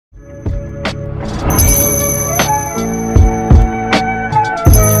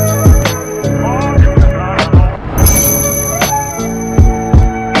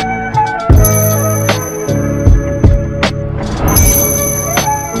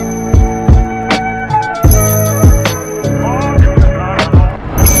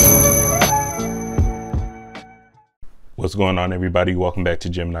going on, everybody? Welcome back to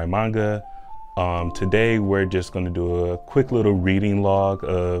Gemini Manga. Today we're just going to do a quick little reading log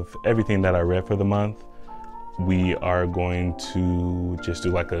of everything that I read for the month. We are going to just do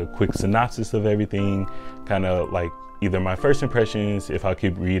like a quick synopsis of everything, kind of like either my first impressions, if I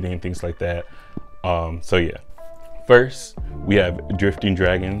keep reading, things like that. So yeah, first we have Drifting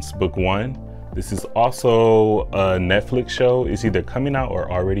Dragons Book 1. This is also a Netflix show. It's either coming out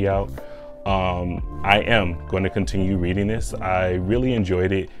or already out. I am going to continue reading this. I really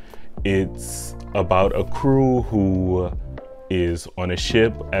enjoyed it. It's about a crew who is on a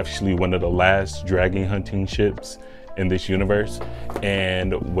ship, actually one of the last dragon hunting ships in this universe.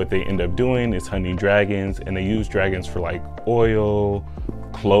 And what they end up doing is hunting dragons, and they use dragons for like oil,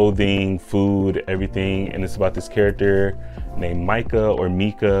 clothing, food, everything. And it's about this character named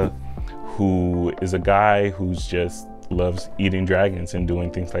Mika, who is a guy who's just loves eating dragons and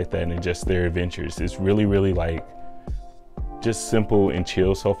doing things like that, and just their adventures. It's really like just simple and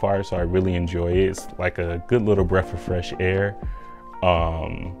chill so far, so I really enjoy it. It's like a good little breath of fresh air,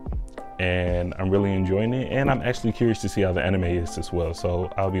 and I'm really enjoying it, and I'm actually curious to see how the anime is as well, so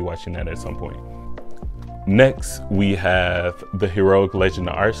I'll be watching that at some point. Next we have The Heroic Legend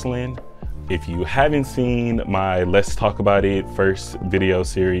of Arslan. If you haven't seen my Let's Talk About It first video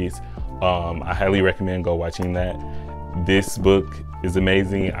series, I highly recommend go watching that. This book is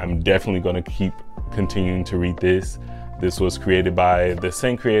amazing. I'm definitely going to keep continuing to read this. This was created by the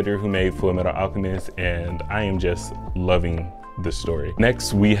same creator who made Fullmetal Alchemist, and I am just loving the story.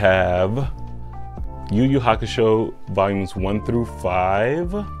 Next we have YuYu Hakusho volumes 1 through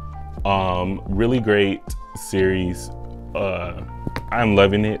 5. Really great series. I'm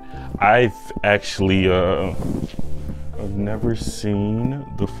loving it. I've actually I've never seen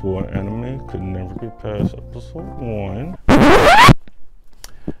the full anime, could never get past episode 1.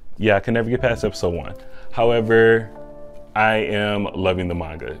 Yeah, I can never get past episode 1. However, I am loving the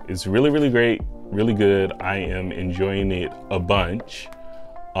manga. It's really great, really good. I am enjoying it a bunch.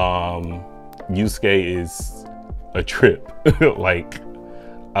 Yusuke is a trip. Like,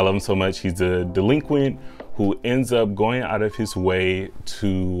 I love him so much. He's a delinquent who ends up going out of his way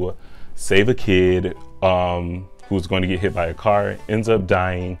to save a kid who's going to get hit by a car, ends up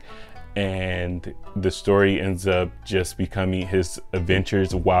dying, and the story ends up just becoming his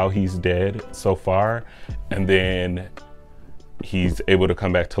adventures while he's dead so far. And then he's able to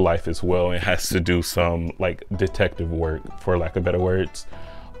come back to life as well, and has to do some like detective work, for lack of better words,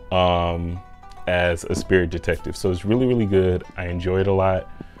 as a spirit detective. So it's really good. I enjoy it a lot.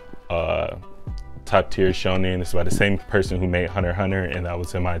 Top tier shonen. It's by the same person who made Hunter x Hunter, and that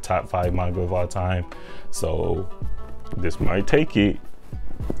was in my top 5 manga of all time. So this might take it.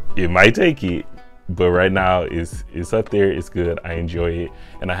 It might take it, but right now it's up there. It's good. I enjoy it,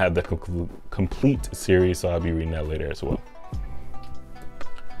 and I have the complete series, so I'll be reading that later as well.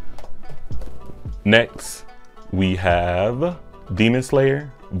 Next we have Demon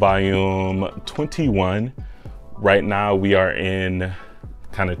Slayer volume 21. Right now we are in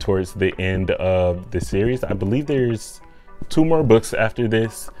kind of towards the end of the series. I believe there's 2 more books after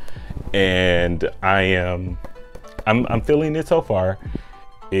this, and I'm feeling it so far.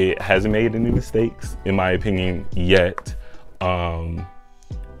 It hasn't made any mistakes in my opinion yet,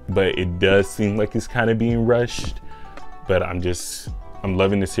 but it does seem like it's kind of being rushed. But I'm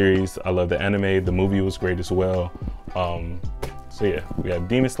loving the series. I love the anime. The movie was great as well. So yeah, we have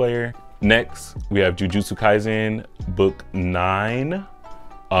Demon Slayer. Next we have Jujutsu Kaisen book 9.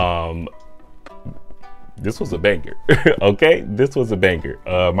 This was a banger. Okay, this was a banger.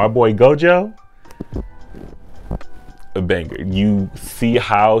 My boy Gojo, a banger. You see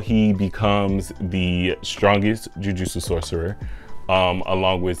how he becomes the strongest Jujutsu sorcerer,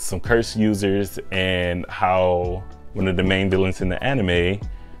 along with some curse users, and how one of the main villains in the anime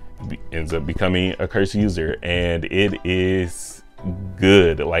ends up becoming a curse user, and it is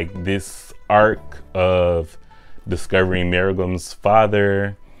good. Like, this arc of discovering Marigum's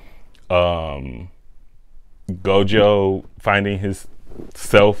father, Gojo finding his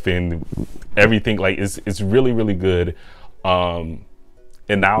self and everything, like it's really good. And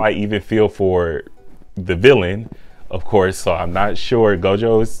now I even feel for the villain, of course. So I'm not sure.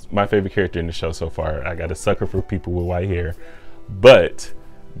 Gojo is my favorite character in the show so far. I got a sucker for people with white hair, but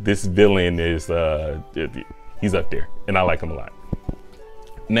this villain is he's up there, and I like him a lot.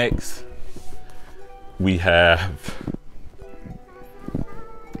 Next we have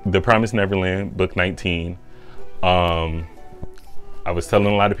The Promised Neverland book 19. I was telling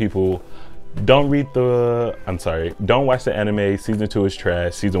a lot of people, don't watch the anime. Season 2 is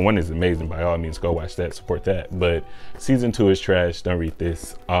trash. Season 1 is amazing. By all means, go watch that, support that. But season 2 is trash. Don't read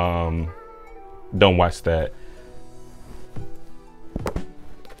this. Don't watch that.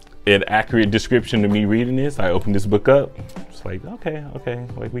 an accurate description of me reading this. I opened this book up. It's like, okay,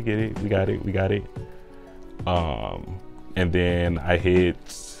 like we get it, we got it. And then I hit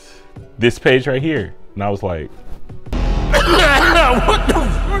this page right here, and I was like, what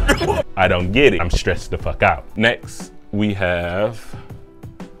the? I don't get it. I'm stressed the fuck out. Next, we have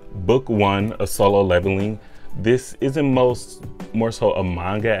book 1 of Solo Leveling. This isn't more so a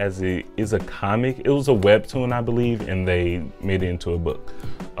manga as it is a comic. It was a webtoon, I believe, and they made it into a book.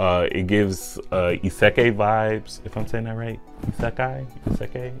 It gives isekai vibes, if I'm saying that right. Isekai.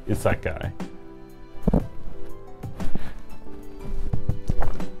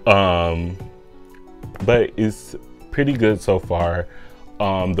 But it's pretty good so far.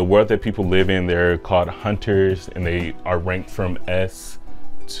 The world that people live in, they're called hunters, and they are ranked from S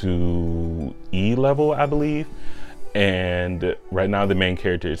to E level, I believe. And right now the main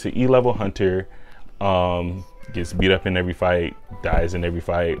character is an E level hunter, gets beat up in every fight, dies in every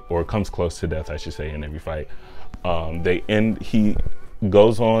fight, or comes close to death, I should say, in every fight. He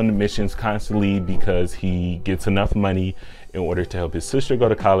goes on missions constantly because he gets enough money in order to help his sister go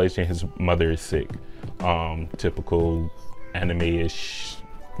to college and his mother is sick. Typical anime-ish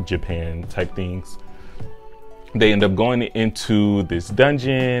Japan type things. They end up going into this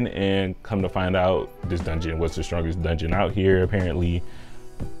dungeon, and come to find out this dungeon was the strongest dungeon out here, apparently.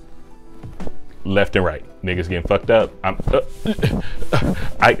 Left and right, niggas getting fucked up.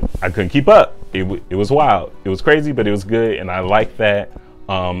 I couldn't keep up. It was wild. It was crazy, but it was good, and I like that.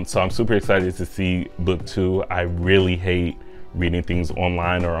 So I'm super excited to see book 2. I really hate reading things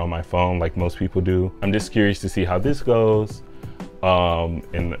online or on my phone like most people do. I'm just curious to see how this goes.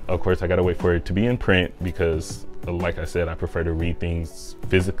 And of course I gotta wait for it to be in print because, like I said, I prefer to read things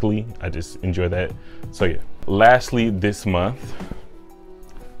physically. I just enjoy that. So yeah. Lastly this month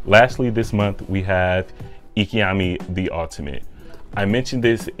we have Ikigami the Ultimate. I mentioned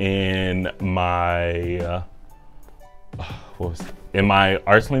this in my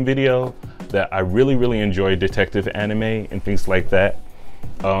Arslan video that I really enjoy detective anime and things like that.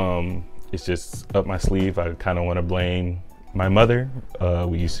 It's just up my sleeve. I kind of want to blame my mother.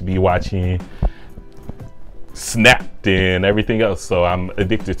 We used to be watching Snapped and everything else, so I'm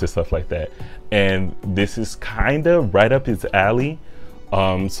addicted to stuff like that. And this is kind of right up his alley.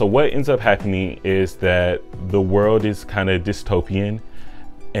 So what ends up happening is that the world is kind of dystopian,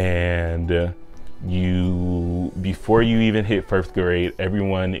 and before you even hit 1st grade,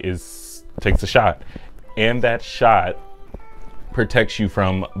 everyone takes a shot, and that shot protects you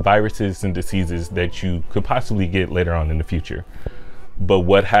from viruses and diseases that you could possibly get later on in the future. But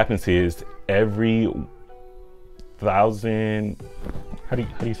what happens is every 1,000, how do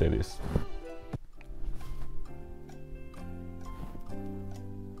you say this?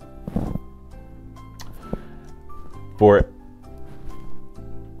 For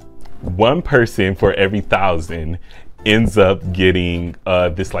one person for every 1,000 ends up getting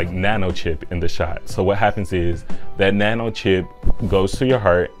this like nano chip in the shot. So what happens is that nano chip goes to your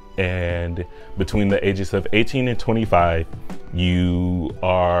heart, and between the ages of 18 and 25, you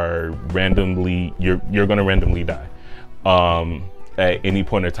are you're gonna randomly die at any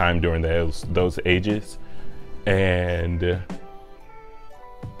point in time during those ages. And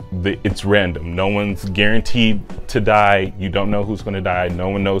it's random. No one's guaranteed to die. You don't know who's going to die. No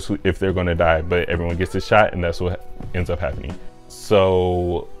one knows if they're going to die, but everyone gets a shot, and that's what ends up happening.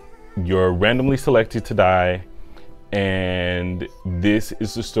 So you're randomly selected to die, and this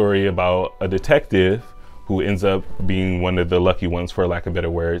is the story about a detective who ends up being one of the lucky ones, for lack of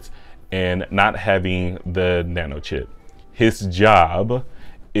better words, and not having the nano chip. His job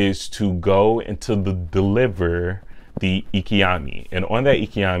is to go and to deliver the Ikigami, and on that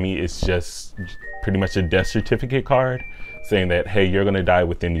Ikigami is just pretty much a death certificate card saying that, hey, you're gonna die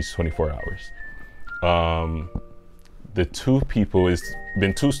within these 24 hours. The two people, it's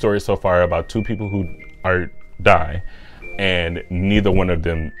been 2 stories so far about 2 people who die, and neither one of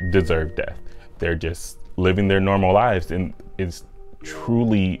them deserve death. They're just living their normal lives, and it's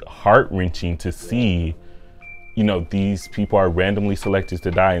truly heart-wrenching to see, you know, these people are randomly selected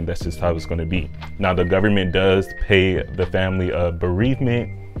to die, and that's just how it's going to be. Now, the government does pay the family a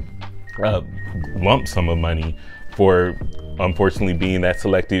bereavement lump sum of money for unfortunately being that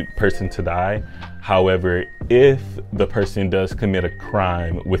selected person to die. However, if the person does commit a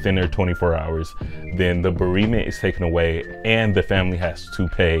crime within their 24 hours, then the bereavement is taken away and the family has to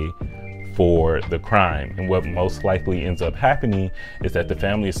pay for the crime. And what most likely ends up happening is that the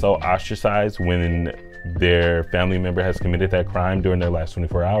family is so ostracized when their family member has committed that crime during their last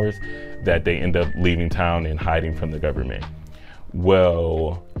 24 hours that they end up leaving town and hiding from the government.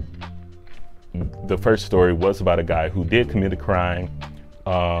 Well, the first story was about a guy who did commit a crime,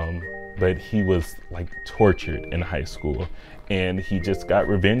 But he was like tortured in high school, and he just got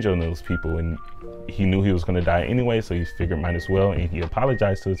revenge on those people, and he knew he was going to die anyway, so he figured might as well, and he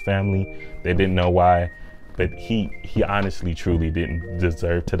apologized to his family. They didn't know why, but he honestly truly didn't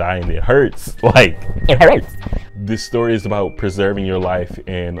deserve to die, and it hurts. Like, it hurts. This story is about preserving your life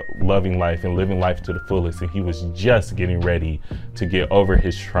and loving life and living life to the fullest, and he was just getting ready to get over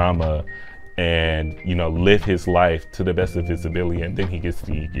his trauma and, you know, live his life to the best of his ability, and then he gets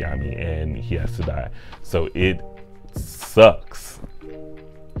the Ikigami and he has to die. So it sucks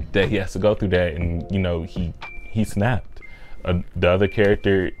that he has to go through that, and, you know, he snapped. The other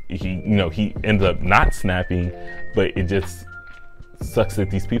character, he ended up not snapping, but it just sucks that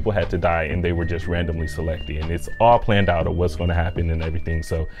these people had to die and they were just randomly selected, and it's all planned out of what's going to happen and everything.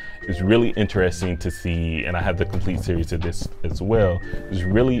 So it's really interesting to see, and I have the complete series of this as well. It's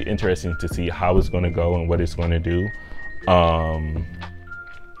really interesting to see how it's going to go and what it's going to do.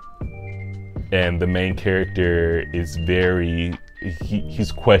 And the main character is very,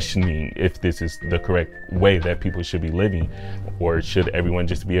 he's questioning if this is the correct way that people should be living, or should everyone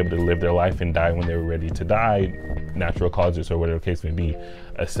just be able to live their life and die when they're ready to die, natural causes or whatever the case may be,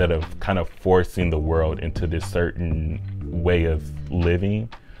 instead of kind of forcing the world into this certain way of living.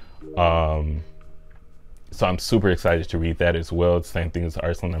 So I'm super excited to read that as well. Same thing as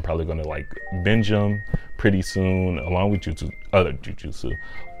Arslan. I'm probably going to like binge them pretty soon, along with Jujutsu,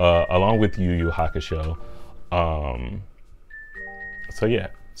 along with YuYu Hakusho. So yeah,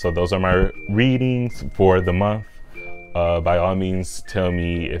 so those are my readings for the month. By all means, tell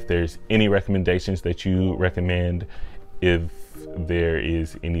me if there's any recommendations that you recommend. If there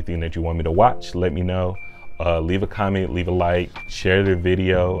is anything that you want me to watch, let me know. Leave a comment, leave a like, share the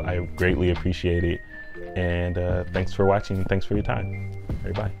video. I greatly appreciate it. And thanks for watching. Thanks for your time.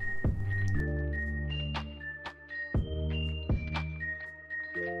 Bye.